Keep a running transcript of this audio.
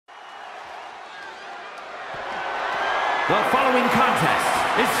The following contest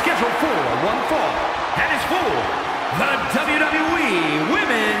is scheduled for one fall and is for the WWE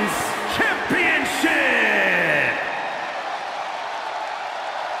Women's Championship!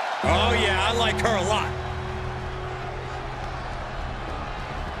 Oh yeah, I like her a lot.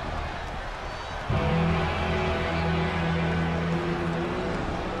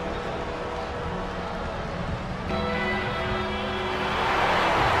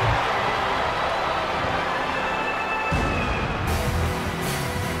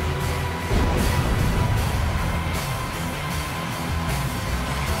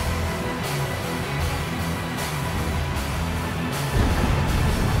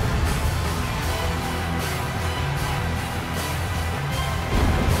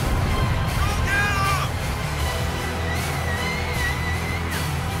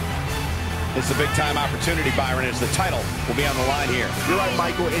 This is a big-time opportunity, Byron, as the title will be on the line here. You're right,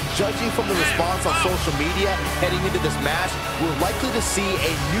 Michael, and judging from the response on social media heading into this match, we're likely to see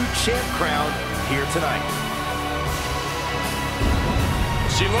a new champ crowned here tonight.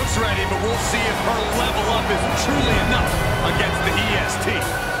 She looks ready, but we'll see if her level up is truly enough against the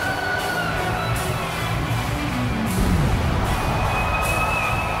EST.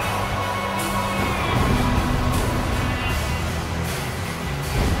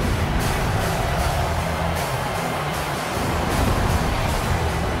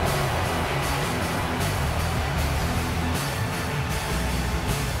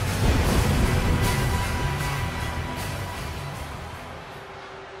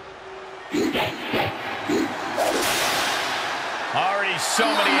 Already so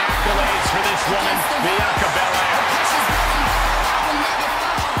many accolades for this woman, Bianca Belair.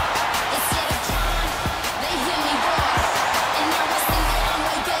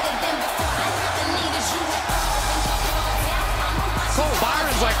 Cole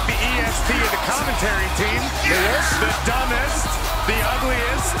Byron's like the EST of the commentary team. The dumbest, the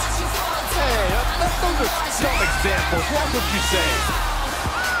ugliest. Hey, those are some examples. What would you say?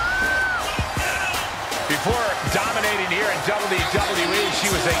 Before dominating here in WWE,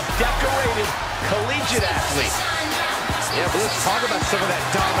 she was a decorated collegiate athlete. Yeah, but let's talk about some of that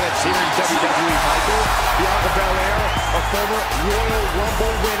dominance here in WWE, Michael. Bianca Belair, a former Royal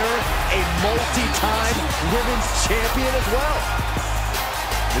Rumble winner, a multi-time women's champion as well.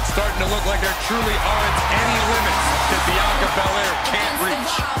 It's starting to look like there truly aren't any limits that Bianca Belair can't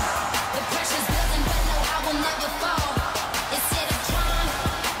reach.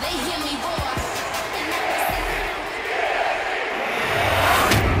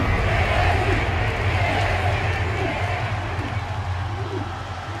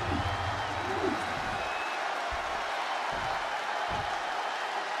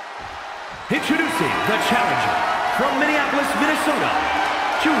 Introducing the challenger from Minneapolis, Minnesota,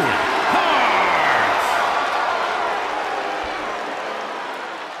 Julia Hart.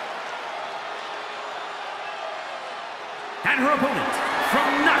 And her opponent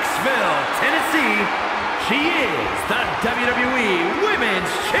from Knoxville, Tennessee, she is the WWE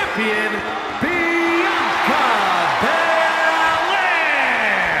Women's Champion, Bianca Belair.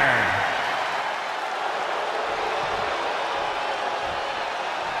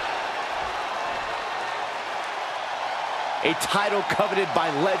 A title coveted by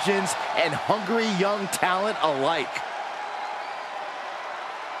legends and hungry young talent alike.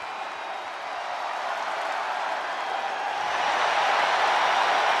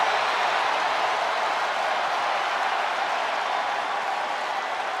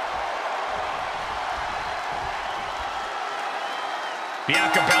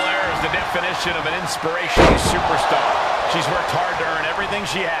 Bianca Belair is the definition of an inspirational superstar. She's worked hard to earn everything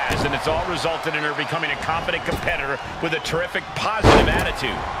she has, and it's all resulted in her becoming a confident competitor with a terrific positive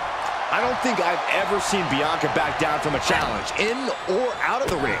attitude. I don't think I've ever seen Bianca back down from a challenge, in or out of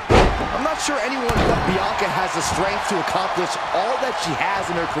the ring. I'm not sure anyone but Bianca has the strength to accomplish all that she has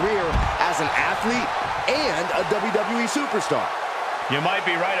in her career as an athlete and a WWE superstar. You might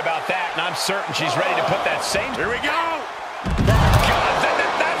be right about that, and I'm certain she's ready to put that same... Here we go! God,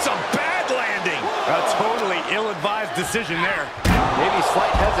 that's a bad landing! A totally ill-advised decision there. Maybe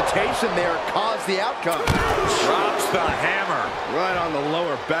slight hesitation there caused the outcome. Drops the hammer right on the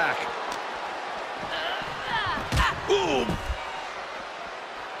lower back. Ooh!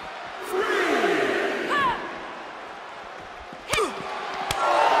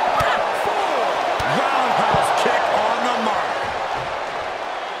 Roundhouse kick on the mark.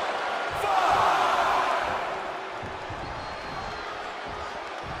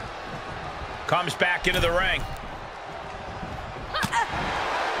 Comes back into the ring.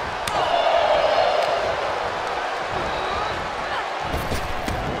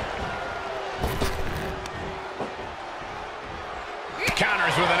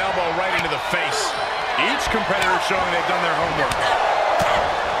 counters with an elbow right into the face. Each competitor showing they've done their homework.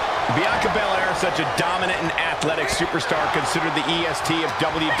 Bianca Belair, such a dominant and athletic superstar, considered the EST of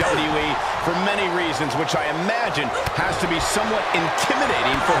WWE for many reasons, which I imagine has to be somewhat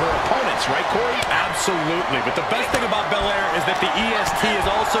intimidating for her opponents, right, Corey? Absolutely, but the best thing about Belair is that the EST is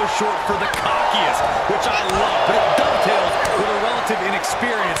also short for the cockiest, which I love, but it dovetails with her relative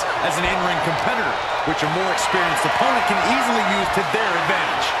inexperience as an in-ring competitor, which a more experienced opponent can easily use to their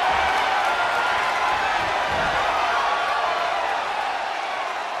advantage.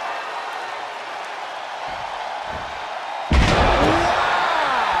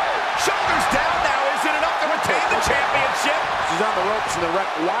 She's on the ropes, and the ref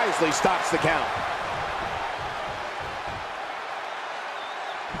wisely stops the count.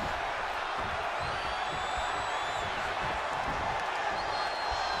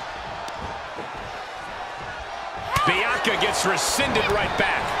 Bianca gets rescinded right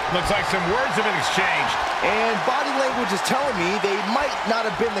back. Looks like some words have been exchanged. And body language is telling me they might not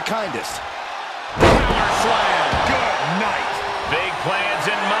have been the kindest. Power slam. Good night. Big plans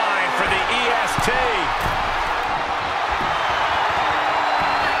in mind for the EST.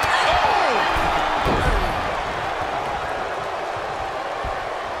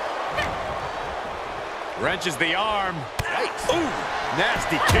 Wrenches the arm. Yikes. Ooh,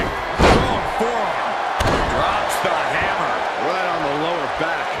 nasty kick. Strong forearm. Drops the hammer. Right on the lower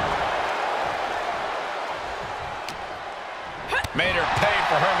back. Made her pay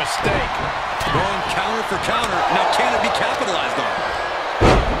for her mistake. Going counter for counter. Now can it be capitalized on?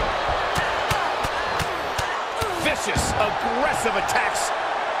 Vicious, aggressive attacks.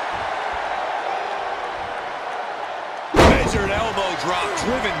 Measured elbow drop,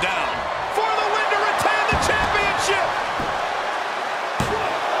 driven down. For the win to retain the championship.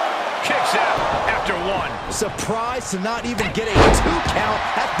 Kicks out after one. Surprised to not even get a 2 count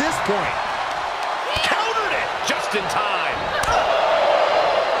at this point. Countered it just in time.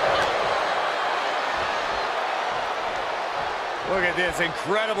 Look at this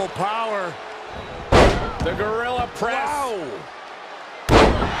incredible power. The gorilla press. Wow.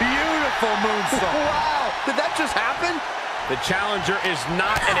 Beautiful moonsault. Wow, did that just happen? The challenger is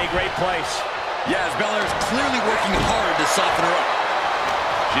not in a great place. Yeah, as Belair is clearly working hard to soften her up.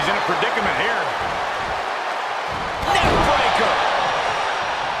 She's in a predicament here. Neck breaker.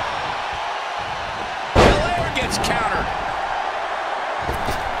 Belair gets countered.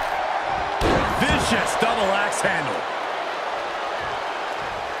 Vicious double axe handle.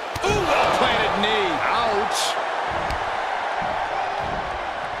 Ooh, well-planted knee. Ouch.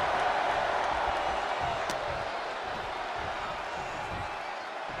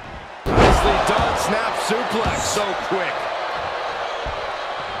 Nicely done, snap suplex. So quick.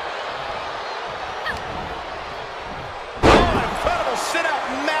 Oh, an incredible sit-out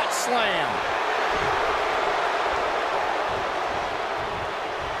mat slam.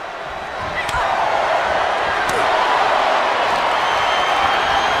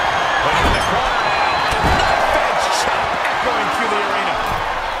 Put him in the corner now. Knife edge chop echoing through the arena.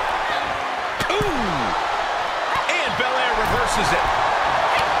 Ooh. And Belair reverses it.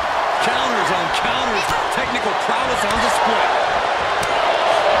 Counters on counters, technical prowess on display.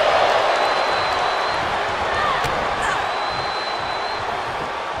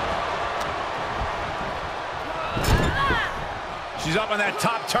 She's up on that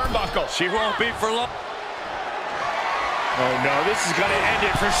top turnbuckle. She won't be for long. Oh no, this is gonna end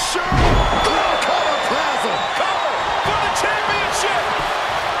it for sure. Cover plasma. Cover for the championship.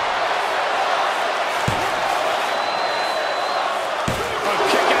 A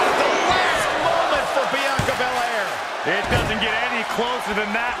kick out at the last moment for Bianca Belair. It doesn't get any closer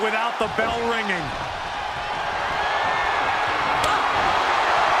than that without the bell ringing.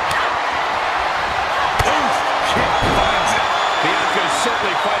 Bianca is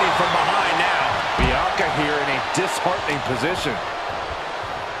certainly fighting from behind now. Bianca here in a disheartening position.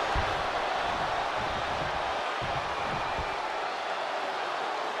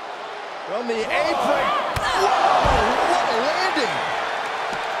 From the apron. Whoa, what a landing.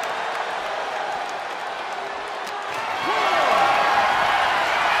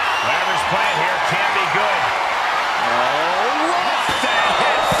 Whatever's playing here can't be good. Oh, left that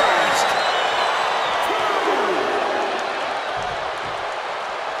head first.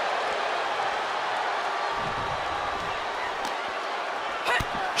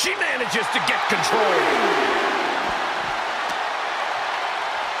 She manages to get control.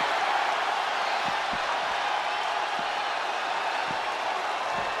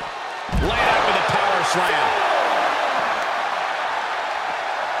 Laid out with a power slam.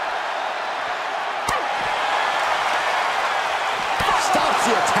 Stop Stops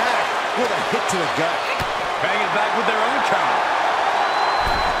the attack with a hit to the gut. Banging back with their own counter.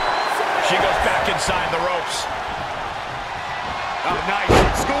 She goes back inside the ropes. Oh, nice.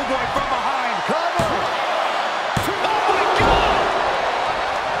 Schoolboy from behind. Cover. Oh, my God!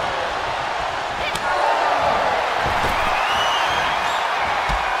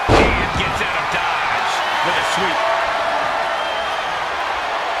 And gets out of dodge with a sweep.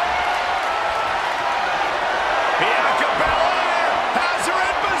 Bianca Belair has her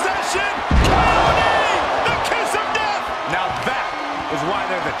in possession. Cody, the kiss of death. Now that is why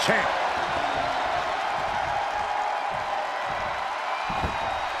they're the champ.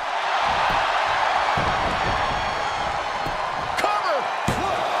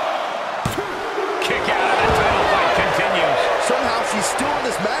 She's still in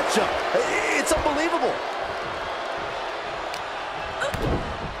this matchup. It's unbelievable.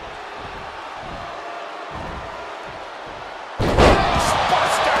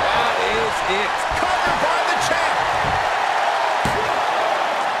 Buster. That is it. Covered by the champ.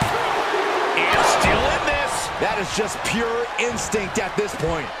 And still in this. That is just pure instinct at this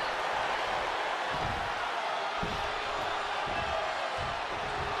point.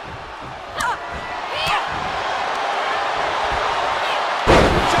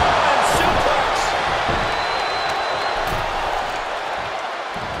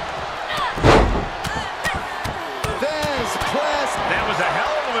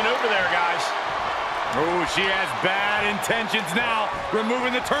 Oh, she has bad intentions now.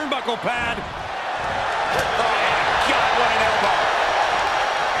 Removing the turnbuckle pad. Oh, God, what an elbow.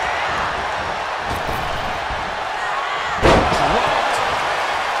 Dropped.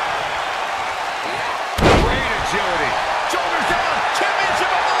 Great agility. Shoulders down.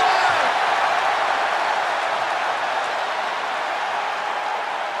 Championship on the line.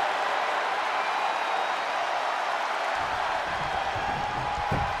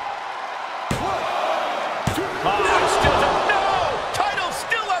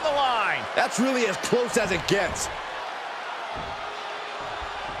 That's really as close as it gets.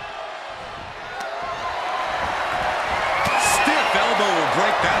 Stiff elbow will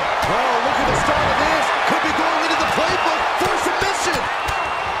break that up. Oh, look at the start of this. Could be going into the playbook for submission.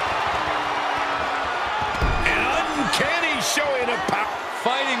 An uncanny showing of power.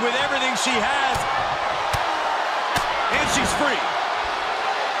 Fighting with everything she has. And she's free.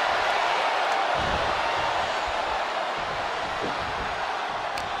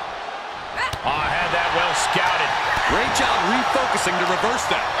 Scouted. Great job refocusing to reverse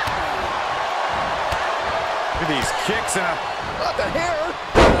that. Look at these kicks and What the hair?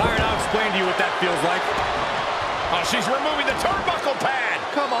 Byron, I'll explain to you what that feels like. Oh, she's removing the turnbuckle pad.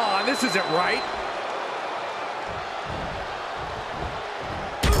 Come on, this isn't right.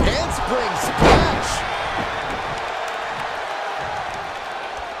 Handspring splash.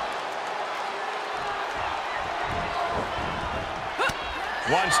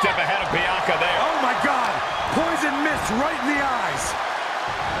 One step ahead of Bianca there. Oh, my God. Poison mist right in the eyes.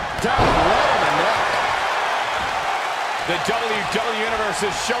 Down right on the neck. The WWE Universe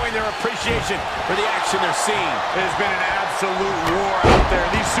is showing their appreciation for the action they're seeing. It has been an absolute war out there.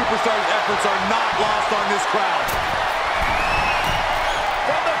 These superstars' efforts are not lost on this crowd.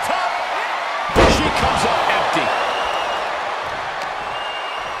 From the top, she comes up empty.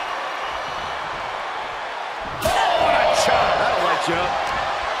 Oh, what a chop. That'll light you up.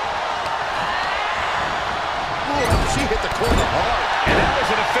 She hit the corner hard. And that was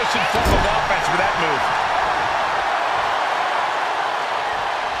an efficient form of offense with that move.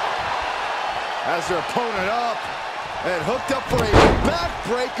 Has her opponent up and hooked up for a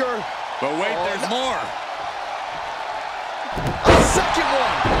backbreaker. But wait, there's more. A second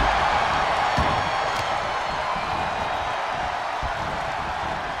one.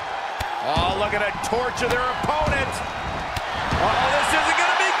 Oh, look at her torture their opponent. Oh, this isn't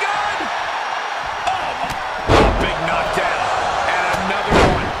going to be good. Oh, a big knockdown. And another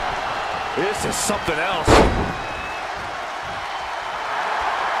one. This is something else.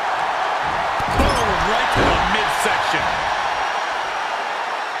 Boom, right to the midsection.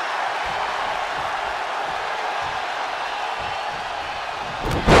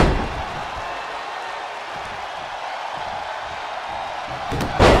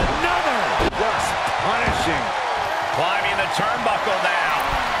 Another. Just punishing. Climbing the turnbuckle now.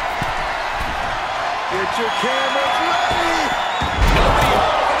 Get your cameras ready. Nobody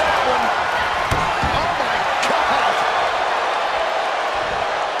home for that one. Oh, my God.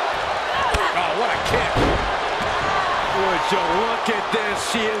 Oh, what a kick. Would you look at this?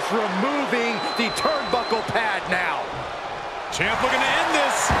 She is removing the turnbuckle pad now. Champ looking to end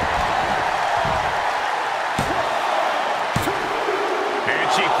this.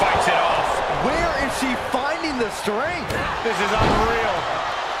 strength. This is unreal.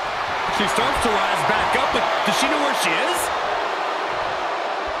 She starts to rise back up, but does she know where she is?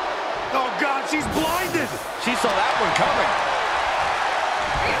 Oh, God, she's blinded. She saw that one coming.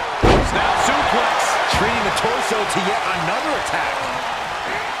 Snap suplex. Treating the torso to yet another attack.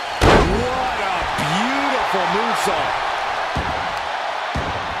 What a beautiful moonsault.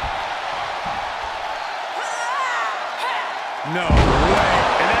 No way.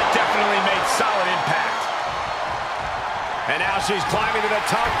 And that definitely made solid impact. And now she's climbing to the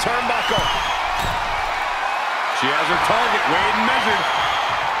top turnbuckle. She has her target weighed and measured.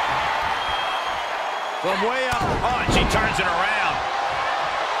 From way up. Oh, and she turns it around.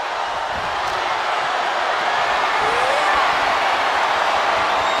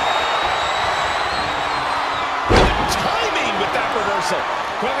 The timing with that reversal.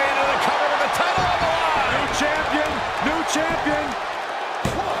 Quickly into the cover with the title on the line. New champion. New champion.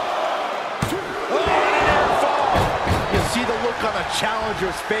 Oh, and an air fall. You see the look on the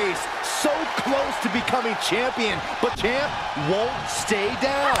challenger's face. So close to becoming champion, but champ won't stay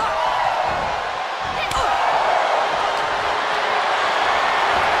down.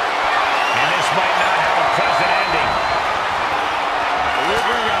 And this might not have a pleasant ending.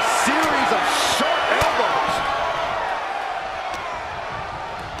 Delivering a series of sharp elbows.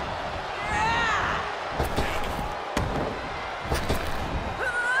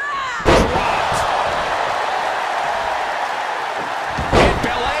 Dropped. And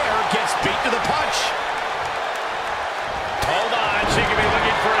Belair gets beat to the punch. Hold on, she could be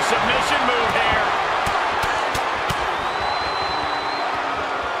looking for a submission move here.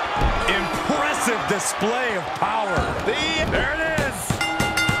 Impressive display of power. There it is.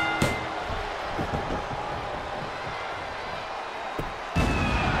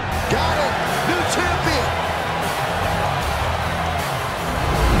 Got it. New champion.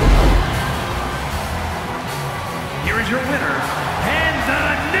 Here is your winner, and the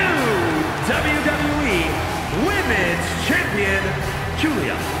new WWE Women's Champion,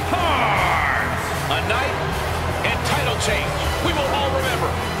 Julia Hart. A night and title change we will all remember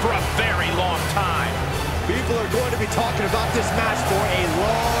for a very long time. People are going to be talking about this match for a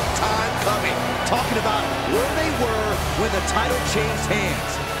long time coming. Talking about where they were when the title changed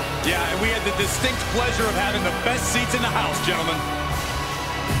hands. Yeah, and we had the distinct pleasure of having the best seats in the house, gentlemen.